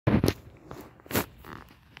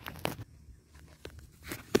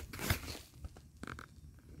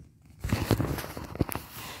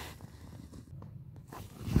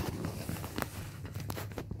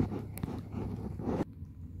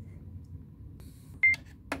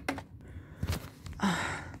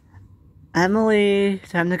Emily,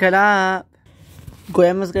 time to get up.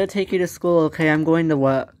 Grandma's gonna take you to school, okay? I'm going to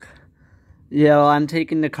work. Yeah, well, I'm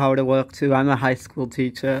taking Nicole to work too. I'm a high school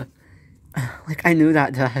teacher. Like, I knew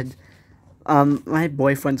that, Dad. My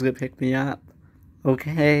boyfriend's gonna pick me up.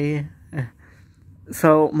 Okay?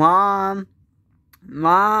 So, Mom!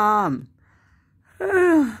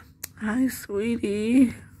 Hi,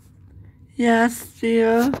 sweetie. Yes,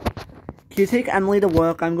 dear. Can you take Emily to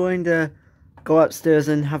work? I'm going to go upstairs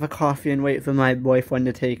and have a coffee and wait for my boyfriend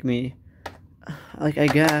to take me. Like, I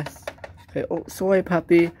guess. Okay, oh, sorry,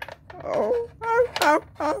 puppy. Oh,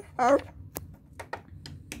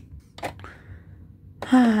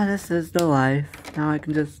 this is the life. Now I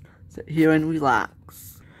can just sit here and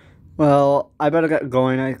relax. Well, I better get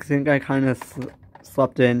going. I think I kind of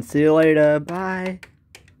slept in. See you later. Bye.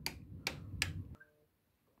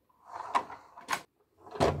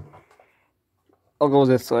 I'll go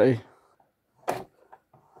this way.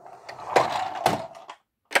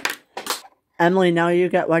 Emily, now you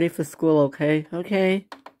get ready for school, okay? Okay?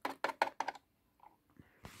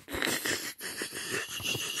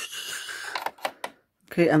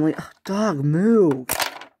 Okay, Emily. Oh, dog, move.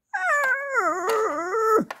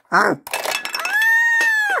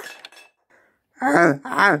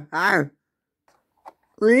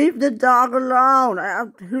 Leave the dog alone. I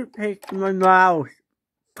have toothpaste in my mouth.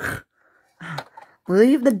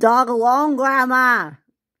 Leave the dog alone, Grandma.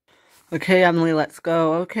 Okay, Emily, let's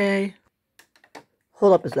go, okay?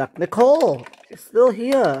 Hold up a sec. Nicole, you're still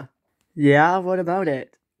here. Yeah, what about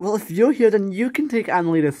it? Well, if you're here, then you can take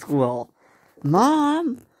Emily to school.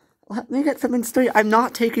 Mom, let me get something straight. I'm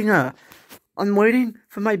not taking her. I'm waiting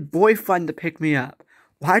for my boyfriend to pick me up.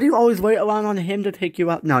 Why do you always wait around on him to take you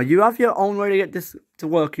up? No, you have your own way to get this to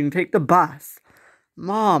work. You can take the bus.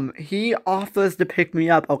 Mom, he offers to pick me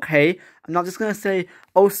up, okay? I'm not just gonna say,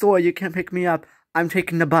 oh, sorry, you can't pick me up. I'm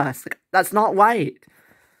taking the bus. Like, that's not right.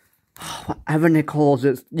 Whatever, Nicole.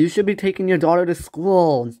 You should be taking your daughter to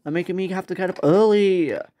school. Instead making me have to get up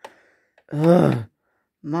early. Ugh.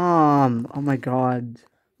 Mom. Oh my god.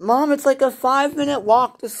 Mom, it's like a 5-minute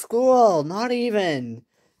walk to school. Not even. You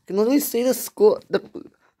can literally see her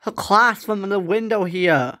class from the window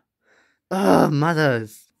here. Ugh,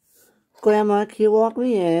 mothers. Grandma, can you walk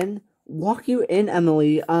me in? Walk you in,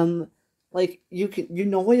 Emily. Like, you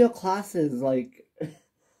know where your class is, like...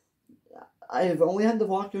 I've only had to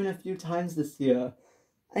walk you in a few times this year.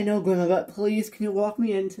 I know, Grandma, but please, can you walk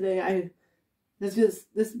me in today? There's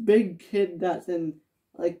just this big kid that's in,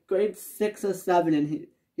 like, grade 6 or 7, and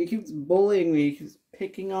he keeps bullying me. He keeps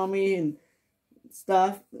picking on me and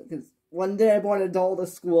stuff. Because one day I brought a doll to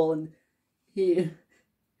school, and he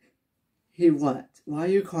what? Why are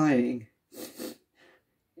you crying?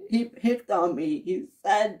 He picked on me. He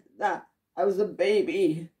said that I was a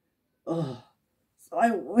baby. Ugh. So I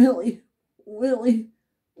really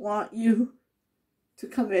want you to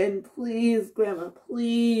come in. Please, Grandma,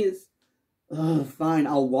 please. Ugh, fine,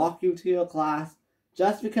 I'll walk you to your class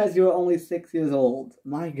just because you're only 6 years old.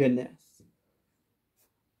 My goodness.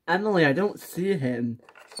 Emily, I don't see him.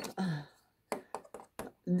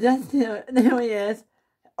 There he is.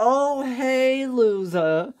 Oh, hey,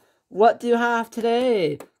 loser. What do you have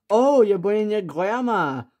today? Oh, you're bringing your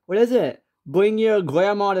grandma. What is it? Bring your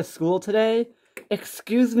grandma to school today?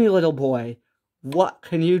 Excuse me, little boy. What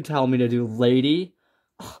can you tell me to do, lady?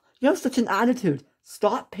 Oh, you have such an attitude.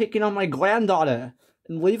 Stop picking on my granddaughter.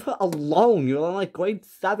 And leave her alone. You're in like grade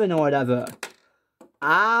 7 or whatever.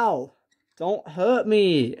 Ow. Don't hurt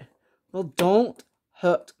me. Well, don't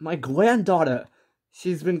hurt my granddaughter.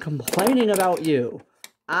 She's been complaining about you.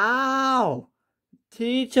 Ow.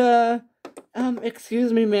 Teacher.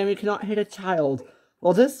 Excuse me, ma'am. You cannot hit a child.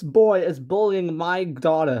 Well, this boy is bullying my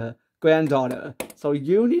granddaughter. So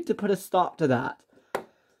you need to put a stop to that.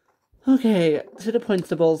 Okay, to the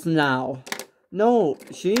principal's now. No,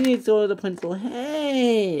 she needs to go to the principal.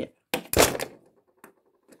 Hey!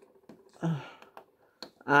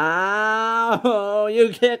 Ow! You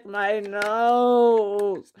kicked my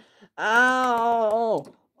nose! Ow!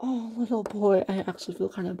 Oh, little boy, I actually feel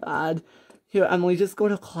kind of bad. Here, Emily, just go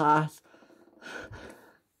to class.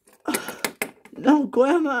 No,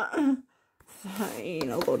 Grandma!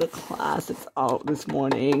 Fine, I'll go to class. It's out this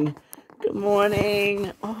morning. Good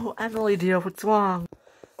morning. Oh, Emily, dear, what's wrong?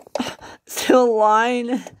 Still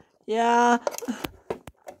line? Yeah.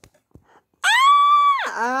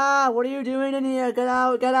 What are you doing in here? Get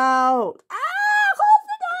out, get out. Close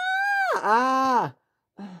the door.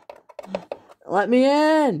 Let me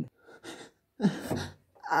in.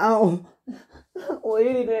 Ow.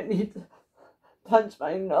 Lady didn't need to punch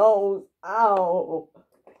my nose. Ow.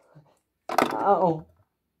 Ow.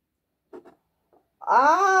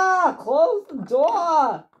 Ah! Close the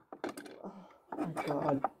door! Oh my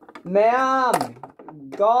god. Ma'am!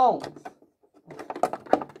 Don't!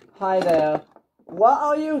 Hi there. What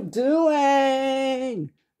are you doing?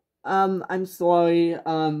 I'm sorry,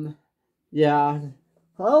 yeah.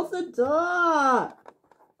 Close the door!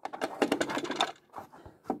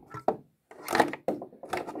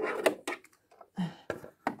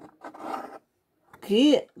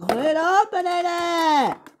 Quit opening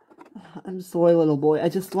it! I'm sorry, little boy. I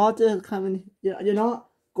just want to come in. You're not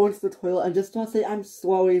going to the toilet. I just want to say I'm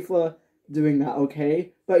sorry for doing that,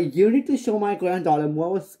 okay? But you need to show my granddaughter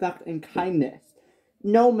more respect and kindness.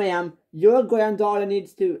 No, ma'am. Your granddaughter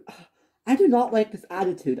needs to... I do not like this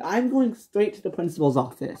attitude. I'm going straight to the principal's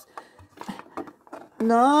office.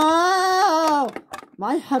 No!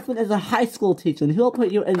 My husband is a high school teacher and he'll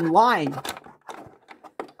put you in line.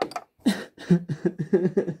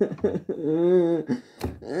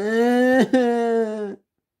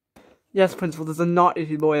 Yes, Principal, there's a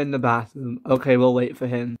naughty boy in the bathroom. Okay, we'll wait for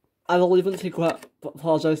him. I will even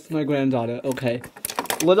apologize to my granddaughter. Okay.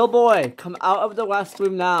 Little boy, come out of the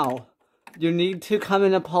restroom now. You need to come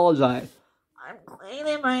and apologize. I'm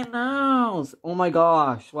cleaning my nose. Oh my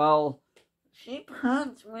gosh, well, she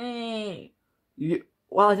punched me.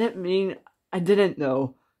 Well, I didn't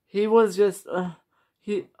know. He was just, oh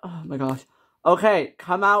my gosh. Okay,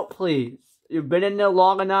 come out, please. You've been in there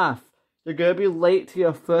long enough. You're gonna be late to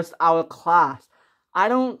your first hour class. I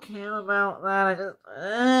don't care about that. I just,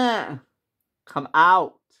 come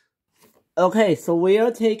out. Okay, so we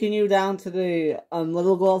are taking you down to the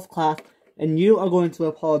little girl's class, and you are going to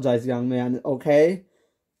apologize, young man, okay?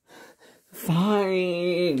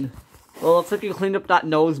 Fine. Well, looks like you cleaned up that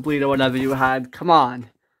nosebleed or whatever you had. Come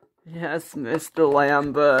on. Yes, Mr.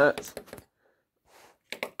 Lambert.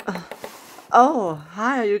 Oh,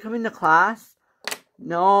 hi, are you coming to class?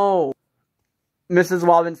 No. Mrs.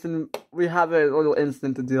 Robinson, we have a little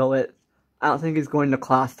incident to deal with. I don't think he's going to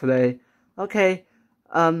class today. Okay,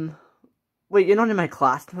 wait, you're not in my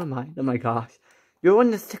class? Never mind, oh my gosh. You're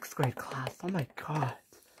in the 6th grade class, oh my god.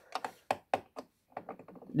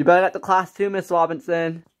 You better get to class too, Miss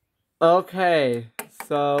Robinson. Okay,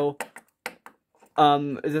 so,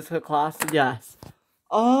 is this her class? Yes.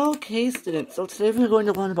 Okay, students, so today we're going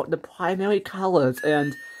to learn about the primary colors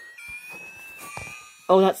and...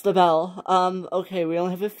 Oh, that's the bell. Okay, we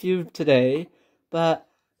only have a few today, but,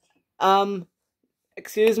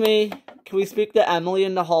 excuse me, can we speak to Emily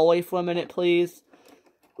in the hallway for a minute, please?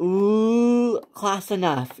 Ooh, class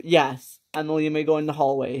enough. Yes, Emily, you may go in the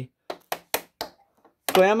hallway.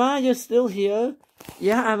 Grandma, you're still here?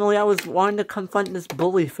 Yeah, Emily, I was wanting to confront this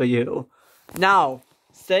bully for you. Now,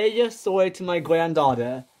 say you're sorry to my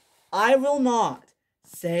granddaughter. I will not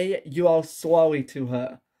say you are sorry to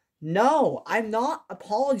her. No, I'm not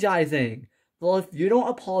apologizing. Well, if you don't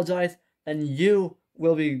apologize, then you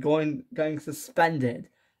will be getting suspended.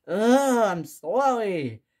 Ugh, I'm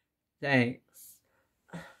sorry. Thanks.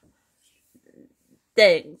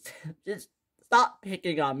 Thanks. Just stop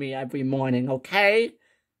picking on me every morning, okay?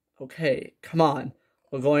 Okay, come on.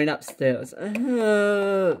 We're going upstairs.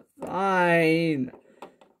 Fine.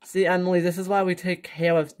 See, Emily, this is why we take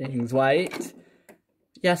care of things, right?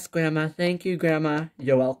 Yes, Grandma. Thank you, Grandma.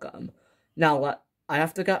 You're welcome. Now, I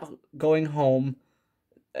have to get going home.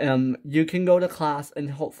 You can go to class,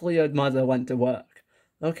 and hopefully your mother went to work.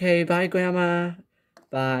 Okay, bye, Grandma.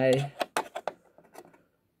 Bye.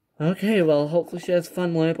 Okay, well, hopefully she has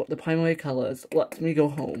fun learning about the primary colors. Let me go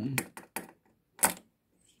home.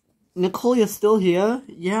 Nicole, you're still here?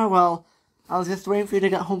 Yeah, well, I was just waiting for you to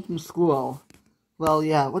get home from school. Well,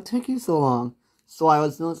 yeah, what took you so long? So I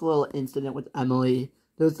was in this little incident with Emily.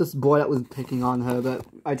 There was this boy that was picking on her, but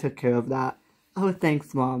I took care of that. Oh,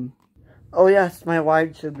 thanks, Mom. Oh, yes, my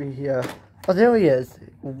wife should be here. Oh, there he is.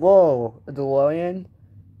 Whoa, a DeLorean?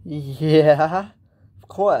 Yeah, of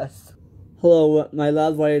course. Hello, my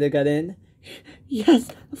love, ready to get in?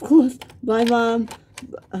 Yes, of course. Bye, Mom.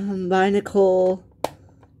 Bye, Nicole.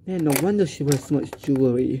 Man, no wonder she wears so much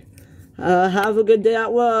jewelry. Have a good day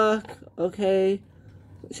at work. Okay.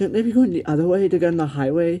 Should maybe go the other way to get on the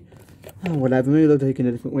highway? Oh, whatever. Maybe they'll take it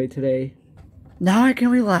a different way today. Now I can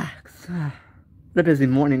relax. What a busy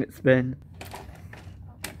morning it's been.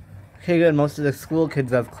 Okay, good. Most of the school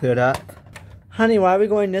kids have cleared up. Honey, why are we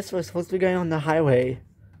going this way? We're supposed to be going on the highway.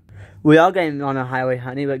 We are getting on a highway,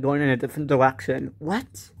 honey, but going in a different direction.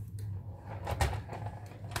 What?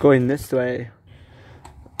 Going this way.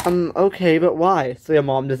 Okay, but why? So your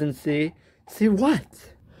mom doesn't see? See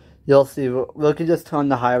what? You'll see. We can just turn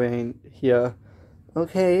the highway here.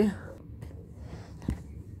 Okay.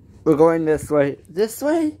 We're going this way. This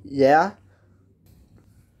way? Yeah.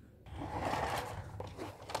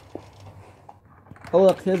 Oh,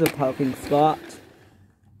 look, here's a parking spot.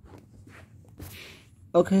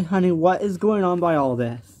 Okay, honey, what is going on by all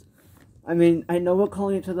this? I mean, I know we're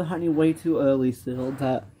calling each other honey way too early still,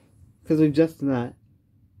 but... because we just met.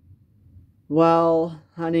 Well,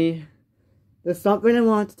 honey, there's something I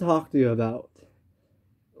want to talk to you about.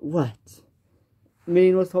 What? I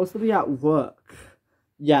mean, we're supposed to be at work.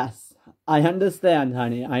 Yes, I understand,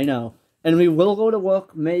 honey, I know. And we will go to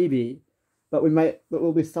work, maybe. But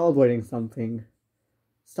we'll be celebrating something.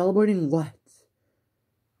 Celebrating what?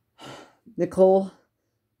 Nicole,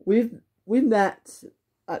 we met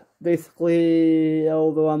basically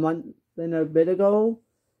over a month and a bit ago.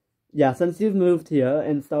 Yeah, since you've moved here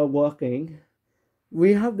and started working,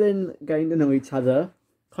 we have been getting to know each other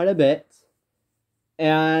quite a bit.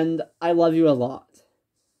 And I love you a lot.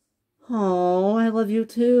 Oh, I love you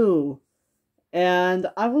too. And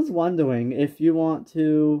I was wondering if you want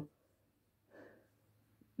to...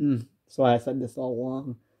 that's why I said this all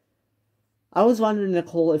along. I was wondering,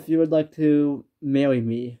 Nicole, if you would like to marry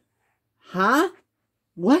me. Huh?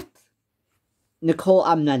 What? Nicole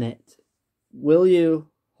Abnennet, will you...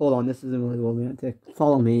 Hold on, this isn't really romantic.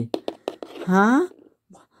 Follow me. Huh?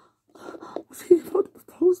 Was he about to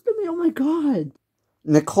propose to me? Oh my god.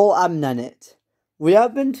 Nicole Abnennet. We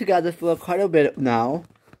have been together for quite a bit now.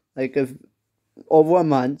 Over a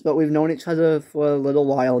month, but we've known each other for a little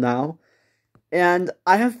while now. And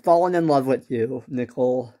I have fallen in love with you,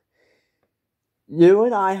 Nicole. You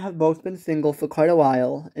and I have both been single for quite a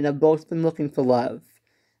while, and have both been looking for love.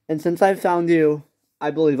 And since I've found you, I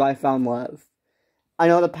believe I found love. I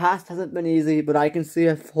know the past hasn't been easy, but I can see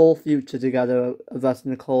a whole future together of us,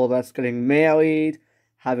 Nicole, of us getting married,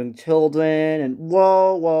 having children, and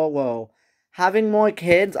whoa. Having more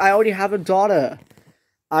kids? I already have a daughter.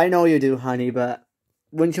 I know you do, honey, but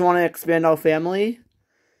wouldn't you want to expand our family?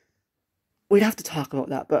 We'd have to talk about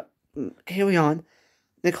that, but carry on.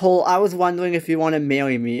 Nicole, I was wondering if you want to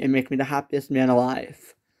marry me and make me the happiest man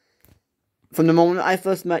alive. From the moment I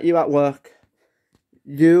first met you at work,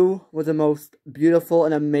 you were the most beautiful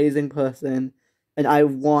and amazing person, and I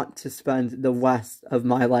want to spend the rest of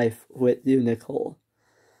my life with you, Nicole.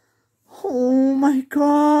 Oh my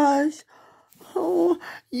gosh. Oh,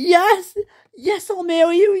 yes! Yes, I'll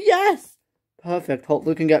marry you, yes! Perfect,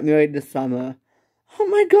 hopefully we can get married this summer. Oh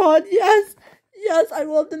my god, yes! Yes, I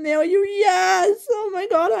love to marry you, yes! Oh my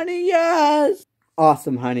god, honey, yes!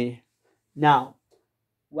 Awesome, honey. Now,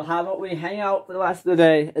 how about we hang out for the rest of the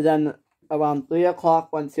day, and then around 3 o'clock,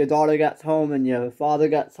 once your daughter gets home and your father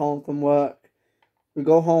gets home from work, we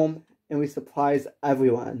go home and we surprise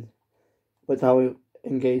everyone with our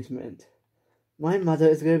engagement. My mother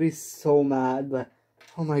is going to be so mad, but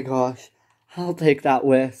oh my gosh, I'll take that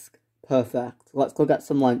risk. Perfect. Let's go get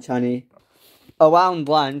some lunch, honey. Around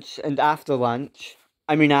lunch and after lunch.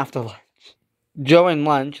 After lunch. During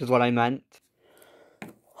lunch is what I meant.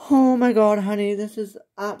 Oh my god, honey, this is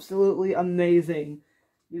absolutely amazing.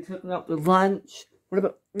 You took me out to lunch. What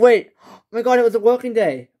about... Wait! Oh my god, it was a working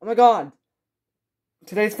day. Oh my god.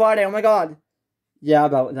 Today's Friday, oh my god. Yeah,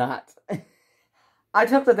 about that. I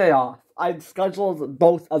took the day off. I scheduled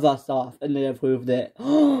both of us off, and they approved it.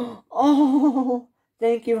 Oh,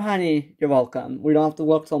 thank you, honey. You're welcome. We don't have to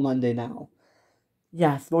work till Monday now.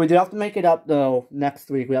 Yes, but we do have to make it up, though,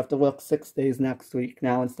 next week. We have to work 6 days next week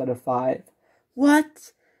now instead of 5.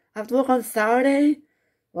 What? I have to work on Saturday?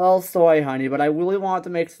 Well, sorry, honey, but I really wanted to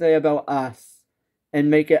make today about us.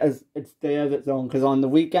 And make it as its day of its own, because on the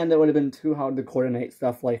weekend it would have been too hard to coordinate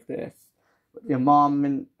stuff like this. With your mom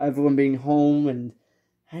and everyone being home, and...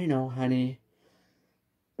 I know, honey.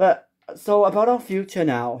 But, so about our future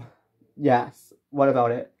now. Yes, what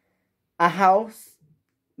about it? A house?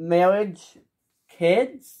 Marriage?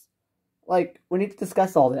 Kids? Like, we need to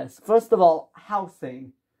discuss all this. First of all,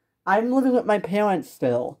 housing. I'm living with my parents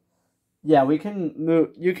still. Yeah, we can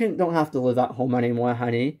move. You don't have to live at home anymore,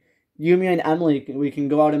 honey. You, me, and Emily, we can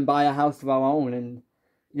go out and buy a house of our own, and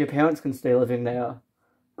your parents can stay living there.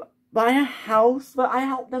 Buy a house? But I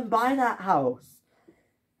helped them buy that house.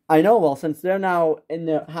 I know, well, since they're now in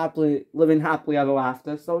their living happily ever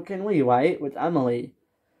after, so can we, right? With Emily.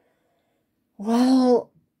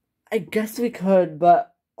 Well, I guess we could,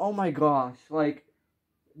 but, oh my gosh, like,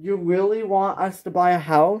 you really want us to buy a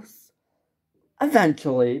house?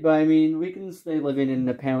 Eventually, but we can stay living in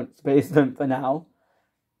the parents' basement for now.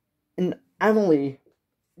 And Emily,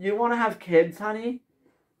 you want to have kids, honey?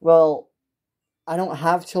 Well, I don't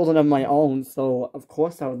have children of my own, so of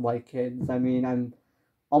course I would like kids. I'm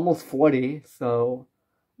almost 40, so,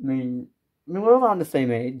 we're around the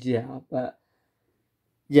same age, yeah, but,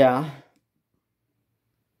 yeah.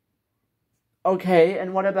 Okay,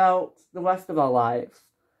 and what about the rest of our lives?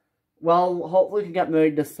 Well, hopefully we can get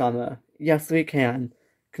married this summer. Yes, we can.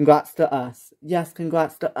 Congrats to us. Yes,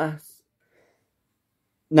 congrats to us.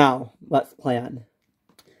 Now, let's plan.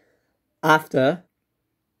 After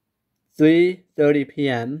 3:30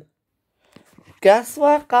 p.m. Guess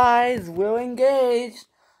what, guys? We're engaged.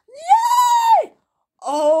 Yay!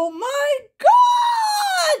 Oh my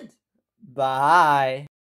god! Bye.